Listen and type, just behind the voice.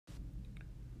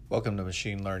Welcome to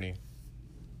Machine Learning.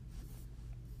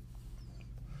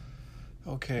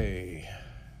 Okay,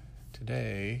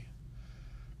 today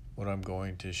what I'm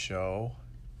going to show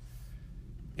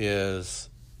is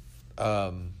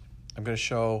I'm going to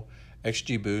show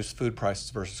XGBoost, food prices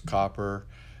versus copper,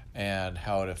 and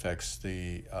how it affects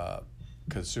the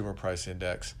consumer price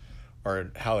index,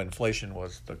 or how inflation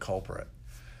was the culprit.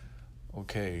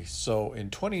 Okay, so in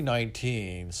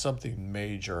 2019, something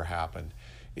major happened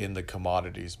in the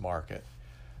commodities market.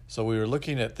 So we were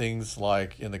looking at things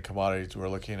like in the commodities, we were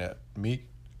looking at meat,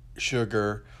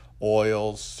 sugar,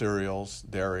 oils, cereals,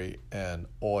 dairy, and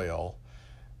oil.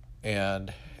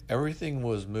 And everything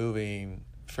was moving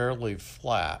fairly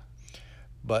flat.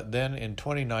 But then in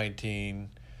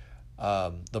 2019,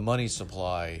 the money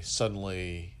supply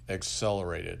suddenly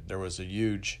accelerated. There was a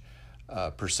huge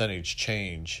percentage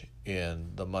change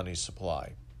in the money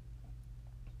supply.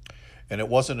 And it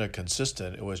wasn't a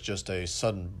consistent, it was just a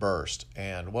sudden burst.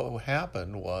 And what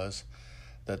happened was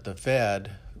that the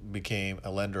Fed became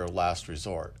a lender of last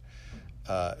resort.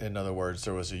 In other words,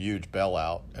 there was a huge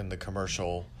bailout in the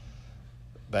commercial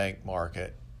bank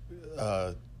market,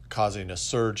 causing a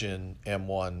surge in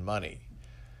M1 money.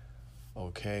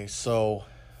 Okay, so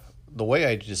the way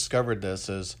I discovered this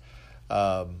is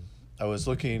I was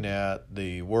looking at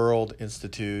the World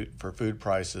Institute for Food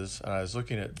Prices, and I was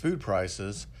looking at food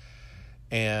prices.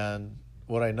 And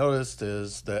what I noticed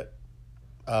is that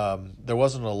there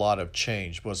wasn't a lot of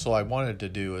change. So I wanted to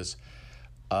do is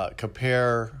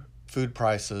compare food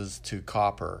prices to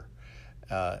copper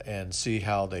and see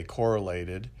how they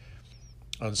correlated.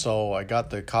 And so I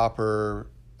got the copper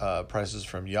prices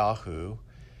from Yahoo,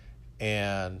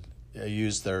 and I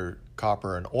used their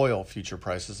copper and oil future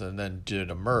prices and then did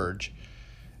a merge.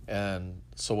 And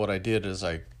so what I did is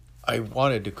I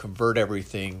wanted to convert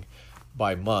everything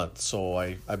by month. So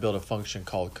I built a function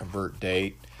called convert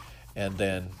date, and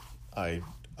then I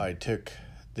took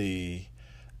the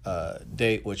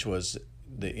date, which was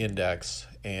the index,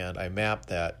 and I mapped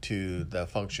that to the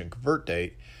function convert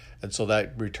date, and so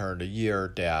that returned a year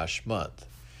dash month.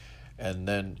 And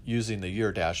then using the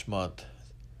year dash month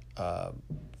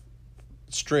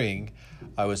string,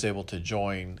 I was able to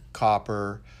join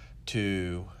copper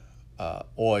to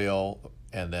oil,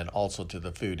 and then also to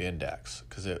the food index,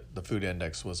 because the food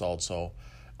index was also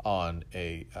on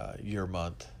a year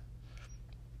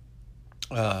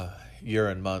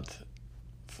and month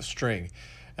string,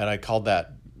 and I called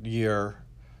that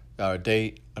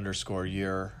date underscore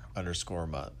year underscore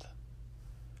month.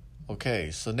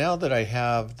 Okay, so now that I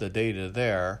have the data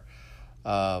there,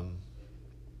 I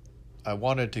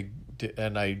wanted to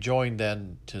and I joined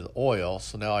then to the oil.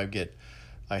 So now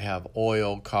I have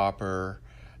oil, copper,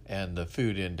 and the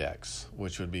food index,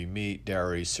 which would be meat,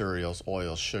 dairy, cereals,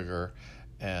 oil, sugar,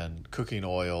 and cooking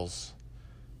oils.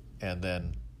 And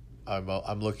then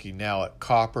I'm looking now at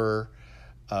copper,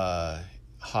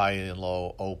 high and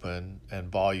low, open,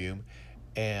 and volume,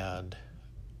 and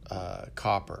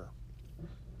copper,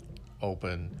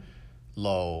 open,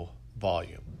 low,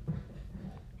 volume.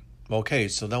 Okay,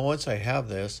 so now once I have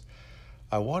this,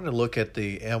 I want to look at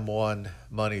the M1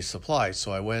 money supply.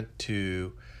 So I went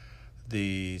to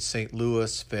the St.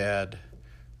 Louis Fed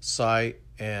site,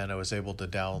 and I was able to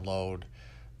download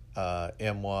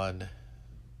M1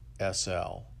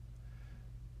 SL,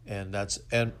 and that's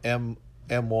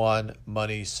M1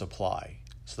 money supply.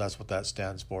 So that's what that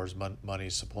stands for, is money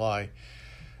supply.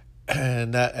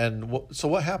 So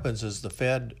what happens is the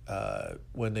Fed,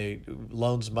 when they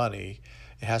loans money,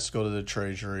 it has to go to the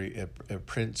Treasury. It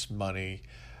prints money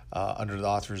under the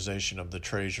authorization of the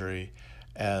Treasury,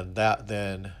 and that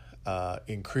then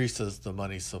increases the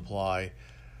money supply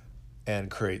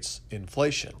and creates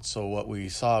inflation. So what we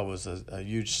saw was a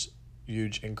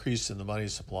huge increase in the money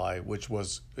supply, which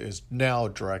is now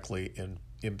directly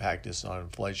impacted on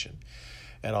inflation.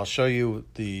 And I'll show you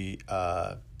the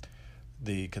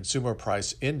consumer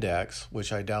price index,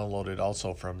 which I downloaded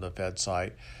also from the Fed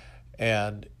site,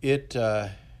 and it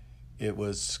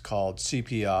was called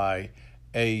CPI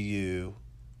AU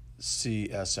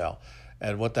CSL.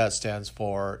 And what that stands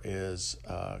for is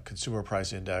Consumer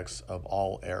Price Index of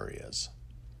all areas.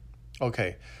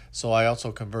 Okay, so I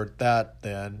also convert that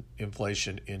then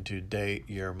inflation into day,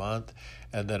 year, month,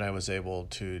 and then I was able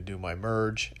to do my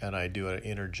merge, and I do an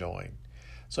inner join.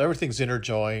 So everything's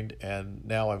interjoined, and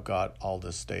now I've got all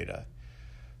this data.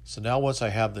 So now once I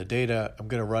have the data, I'm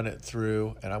going to run it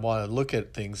through, and I want to look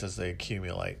at things as they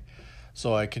accumulate.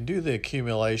 So I can do the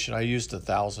accumulation. I used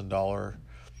 $1,000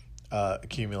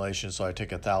 accumulation, so I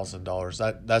take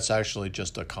 $1,000. That's actually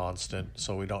just a constant,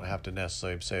 so we don't have to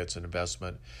necessarily say it's an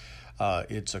investment.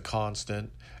 It's a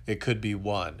constant. It could be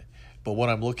 1. But what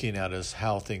I'm looking at is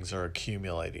how things are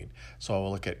accumulating. So I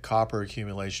will look at copper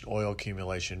accumulation, oil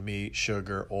accumulation, meat,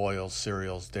 sugar, oil,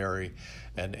 cereals, dairy,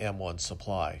 and M1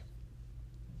 supply.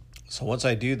 So once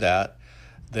I do that,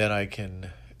 then I can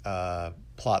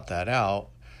plot that out,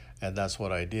 and that's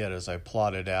what I did. Is I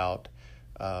plotted out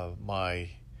my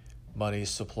money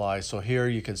supply. So here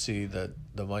you can see that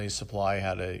the money supply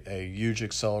had a huge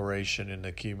acceleration in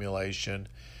accumulation,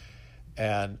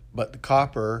 but the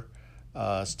copper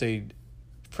stayed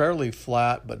fairly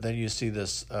flat. But then you see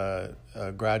this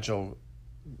gradual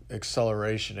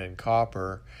acceleration in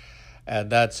copper, and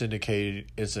that's an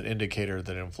indicator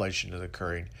that inflation is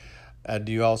occurring. And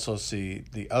you also see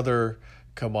the other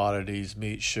commodities: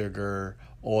 meat, sugar,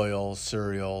 oil,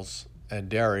 cereals, and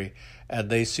dairy, and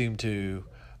they seem to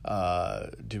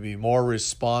be more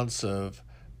responsive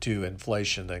to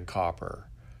inflation than copper.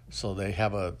 So they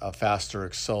have a faster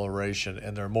acceleration,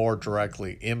 and they're more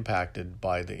directly impacted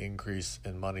by the increase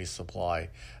in money supply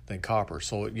than copper.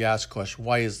 So you ask the question,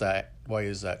 why is that? Why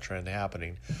is that trend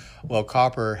happening? Well,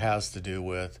 copper has to do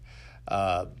with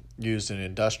used in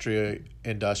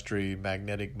industry,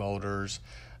 magnetic motors,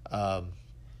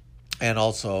 and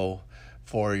also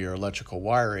for your electrical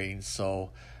wiring.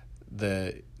 So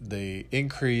the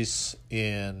increase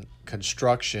in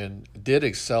construction did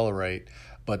accelerate,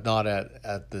 but not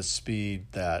at the speed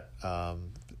that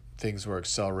things were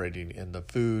accelerating in the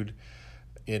food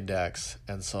index,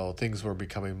 and so things were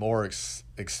becoming more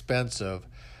expensive,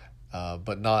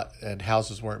 and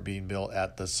houses weren't being built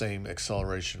at the same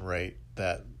acceleration rate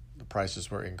that the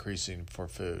prices were increasing for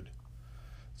food.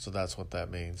 So that's what that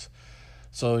means.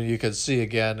 So you can see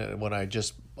again when I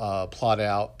just plot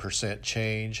out percent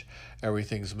change,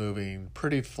 everything's moving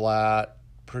pretty flat,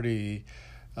 pretty.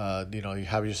 You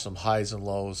have just some highs and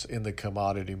lows in the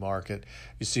commodity market.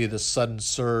 You see the sudden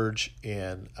surge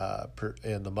in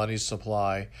the money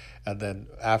supply, and then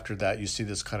after that, you see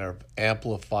this kind of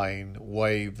amplifying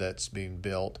wave that's being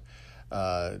built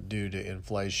due to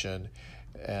inflation,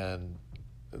 and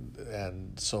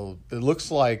so it looks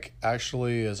like,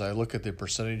 actually, as I look at the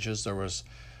percentages, there was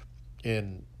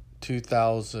in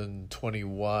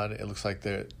 2021, it looks like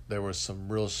there was some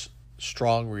real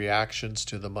strong reactions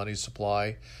to the money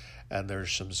supply, and there's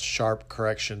some sharp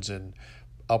corrections in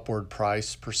upward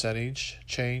price percentage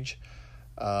change,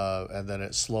 and then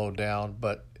it slowed down.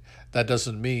 But that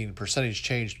doesn't mean percentage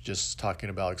change just talking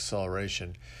about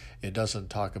acceleration. It doesn't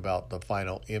talk about the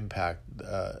final impact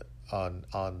on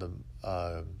the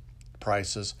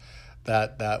prices.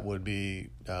 That would be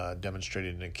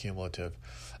demonstrated in a cumulative.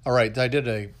 All right, I did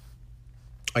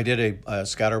a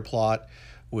scatter plot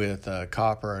with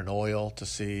copper and oil to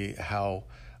see how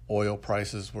oil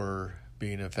prices were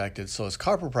being affected. So as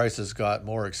copper prices got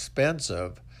more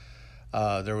expensive,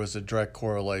 there was a direct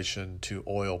correlation to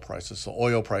oil prices. So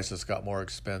oil prices got more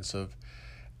expensive,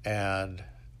 and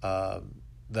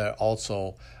that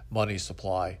also money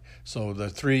supply. So the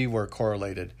three were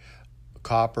correlated: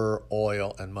 copper,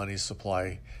 oil, and money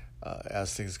supply.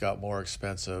 As things got more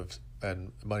expensive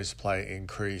and money supply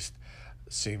increased,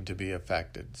 seemed to be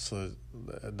affected. So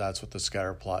that's what the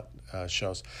scatter plot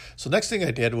shows. So next thing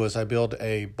I did was I built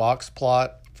a box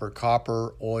plot for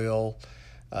copper, oil,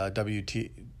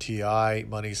 WTI,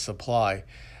 money supply.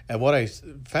 And what I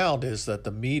found is that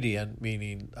the median,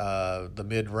 meaning the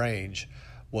mid-range,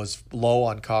 was low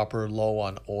on copper, low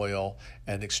on oil,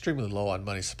 and extremely low on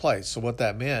money supply. So what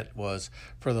that meant was,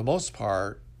 for the most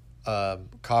part,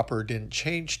 copper didn't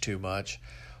change too much,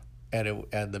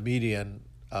 and the median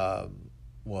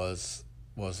was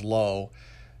low.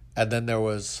 And then there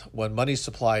was, when money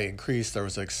supply increased, there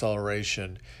was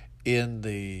acceleration in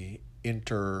the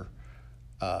inter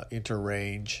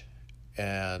range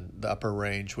and the upper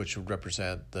range, which would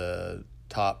represent the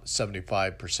top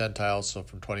 75 percentile. So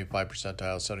from 25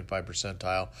 percentile, 75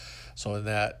 percentile. So in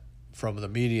that, from the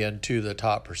median to the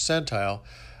top percentile,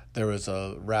 there was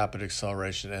a rapid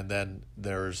acceleration. And then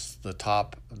there's the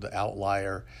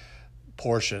outlier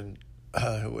portion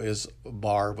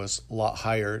bar was a lot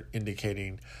higher,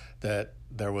 indicating that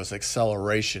there was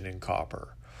acceleration in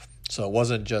copper. So it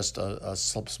wasn't just a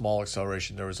small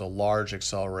acceleration. There was a large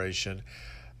acceleration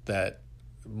that,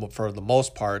 for the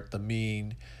most part, the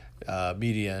median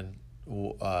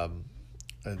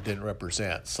didn't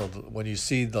represent. So when you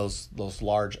see those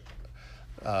large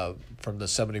from the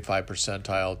 75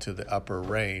 percentile to the upper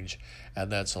range,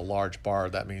 and that's a large bar,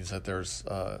 that means that there's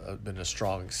been a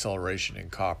strong acceleration in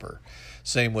copper.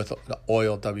 Same with the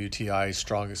oil, WTI,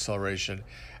 strong acceleration.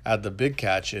 And the big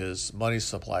catch is money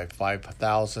supply,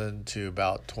 5,000 to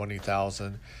about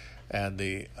 20,000, and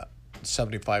the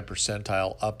 75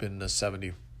 percentile up in the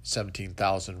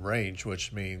 17,000 range,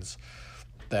 which means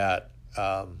that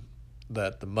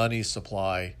that the money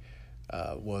supply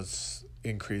was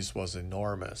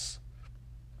enormous.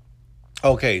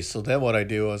 Okay, so then what I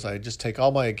do is I just take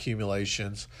all my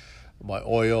accumulations, my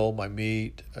oil, my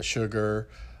meat, sugar,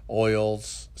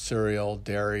 oils, cereal,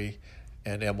 dairy,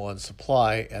 and M1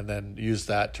 supply, and then use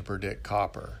that to predict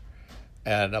copper.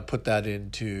 And I put that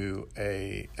into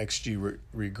a XG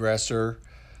regressor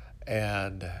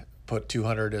and put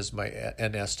 200 as my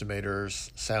N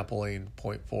estimators, sampling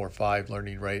 0.45,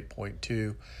 learning rate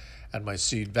 0.2, and my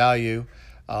seed value.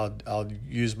 I'll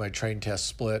use my train test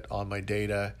split on my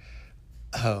data,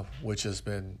 which has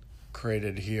been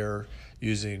created here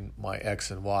using my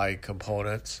X and Y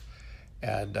components,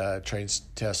 and train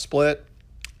test split.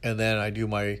 And then I do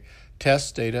my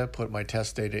test data, put my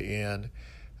test data in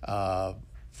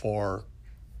for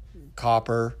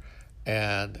copper,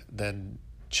 and then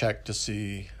check to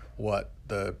see what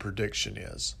the prediction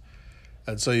is.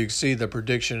 And so you can see the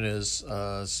prediction is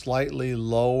slightly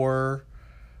lower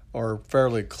or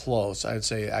fairly close. I'd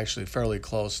say actually fairly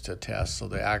close to test, so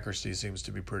the accuracy seems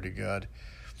to be pretty good.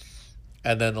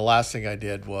 And then the last thing I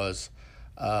did was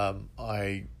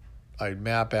I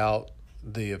map out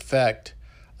the effect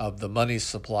of the money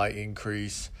supply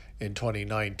increase in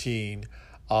 2019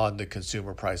 on the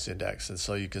consumer price index. And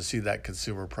so you can see that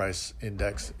consumer price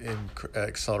index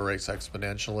accelerates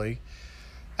exponentially.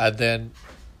 And then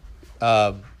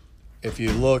if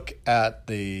you look at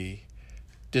the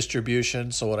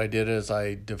distribution, so what I did is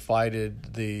I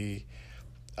divided the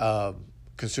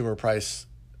consumer price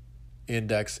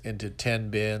index into 10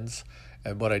 bins.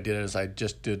 And what I did is I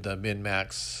just did the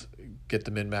min-max, get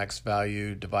the min-max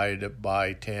value, divided it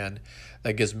by 10.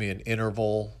 That gives me an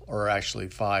interval, or actually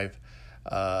 5.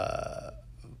 That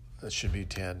should be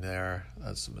 10 there.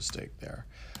 That's a mistake there.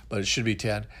 But it should be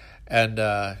 10. And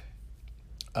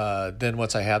then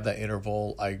once I have that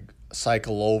interval, I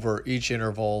cycle over each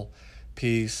interval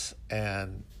piece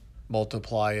and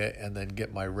multiply it, and then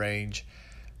get my range,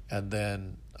 and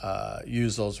then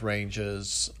use those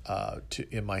ranges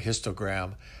in my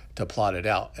histogram to plot it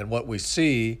out. And what we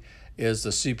see is the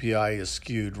CPI is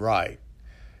skewed right.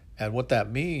 And what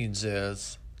that means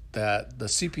is that the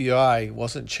CPI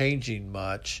wasn't changing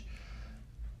much,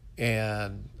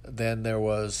 and then there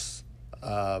was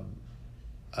a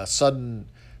sudden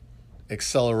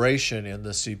acceleration in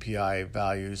the CPI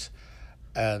values,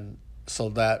 and so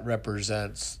that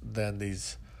represents then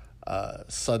these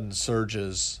sudden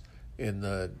surges in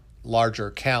the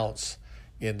larger counts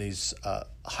in these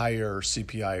higher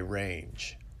CPI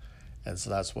range. And so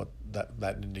that's what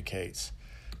that indicates.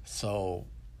 So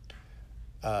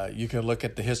you can look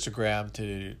at the histogram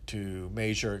to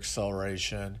measure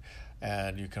acceleration,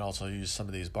 and you can also use some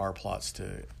of these bar plots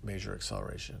to measure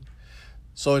acceleration.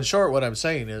 So in short, what I'm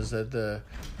saying is that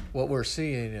what we're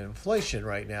seeing in inflation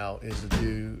right now is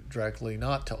due directly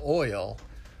not to oil,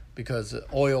 because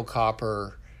oil,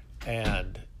 copper,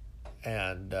 and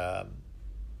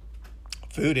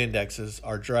food indexes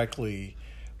are directly,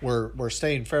 we're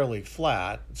staying fairly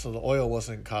flat, so the oil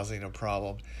wasn't causing a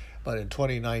problem. But in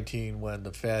 2019, when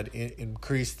the Fed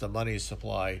increased the money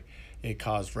supply, it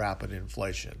caused rapid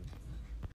inflation.